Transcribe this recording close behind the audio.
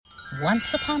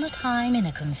Once upon a time in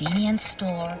a convenience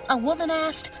store, a woman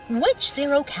asked, "Which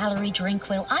zero-calorie drink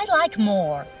will I like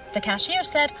more?" The cashier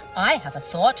said, "I have a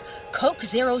thought. Coke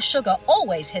Zero Sugar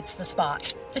always hits the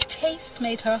spot." The taste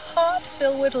made her heart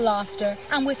fill with laughter,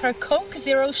 and with her Coke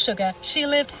Zero Sugar, she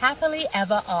lived happily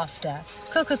ever after.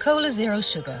 Coca-Cola Zero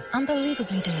Sugar,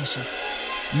 unbelievably delicious.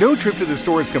 No trip to the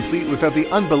store is complete without the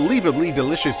unbelievably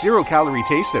delicious zero-calorie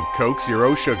taste of Coke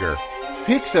Zero Sugar.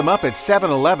 Pick some up at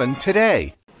 7-Eleven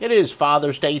today. It is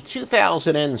Father's Day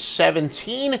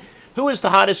 2017. Who is the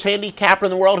hottest handicapper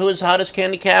in the world? Who is the hottest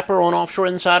handicapper on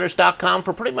OffshoreInsiders.com?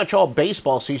 For pretty much all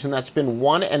baseball season, that's been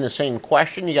one and the same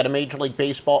question. You got a Major League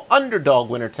Baseball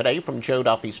underdog winner today from Joe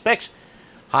Duffy's Picks.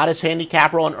 Hottest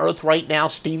handicapper on earth right now,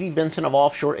 Stevie Vincent of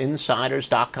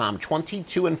OffshoreInsiders.com.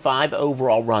 22-5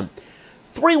 overall run.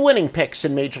 3 winning picks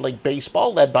in Major League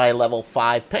Baseball, led by a level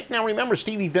 5 pick. Now remember,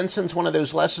 Stevie Vincent's one of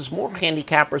those less is more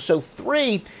handicappers, so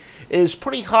 3 is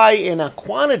pretty high in a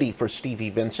quantity for Stevie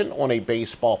Vincent on a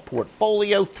baseball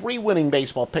portfolio. 3 winning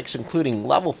baseball picks, including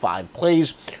level 5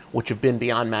 plays, which have been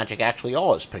beyond magic. Actually,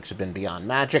 all his picks have been beyond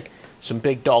magic. Some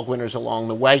big dog winners along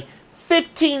the way.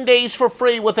 15 days for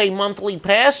free with a monthly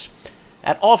pass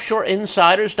at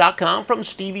OffshoreInsiders.com from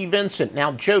Stevie Vincent.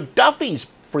 Now, Joe Duffy's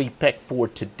free pick for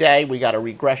today, we got a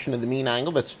regression of the mean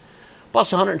angle that's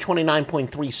plus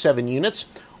 129.37 units.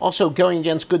 Also going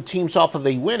against good teams off of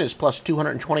a win is plus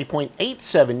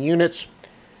 220.87 units.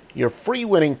 Your free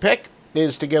winning pick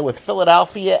is to go with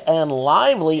Philadelphia and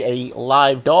Lively, a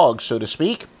live dog, so to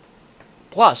speak,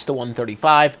 plus the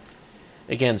 135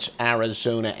 against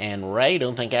Arizona and Ray.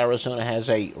 Don't think Arizona has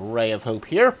a ray of hope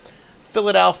here.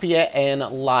 Philadelphia and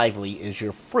Lively is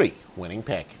your free winning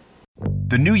pick.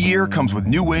 The new year comes with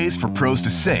new ways for pros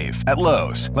to save at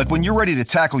Lowe's. Like when you're ready to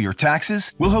tackle your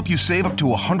taxes, we'll help you save up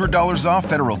to $100 off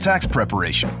federal tax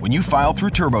preparation when you file through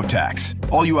TurboTax.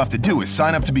 All you have to do is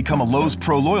sign up to become a Lowe's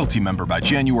Pro Loyalty member by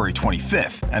January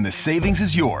 25th, and the savings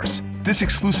is yours. This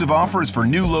exclusive offer is for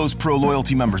new Lowe's Pro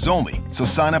Loyalty members only, so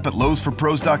sign up at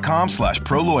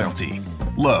lowesforpros.com/proloyalty.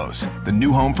 Lowe's, the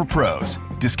new home for pros.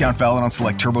 Discount valid on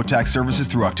select TurboTax services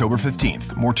through October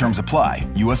 15th. More terms apply.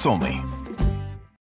 U.S. only.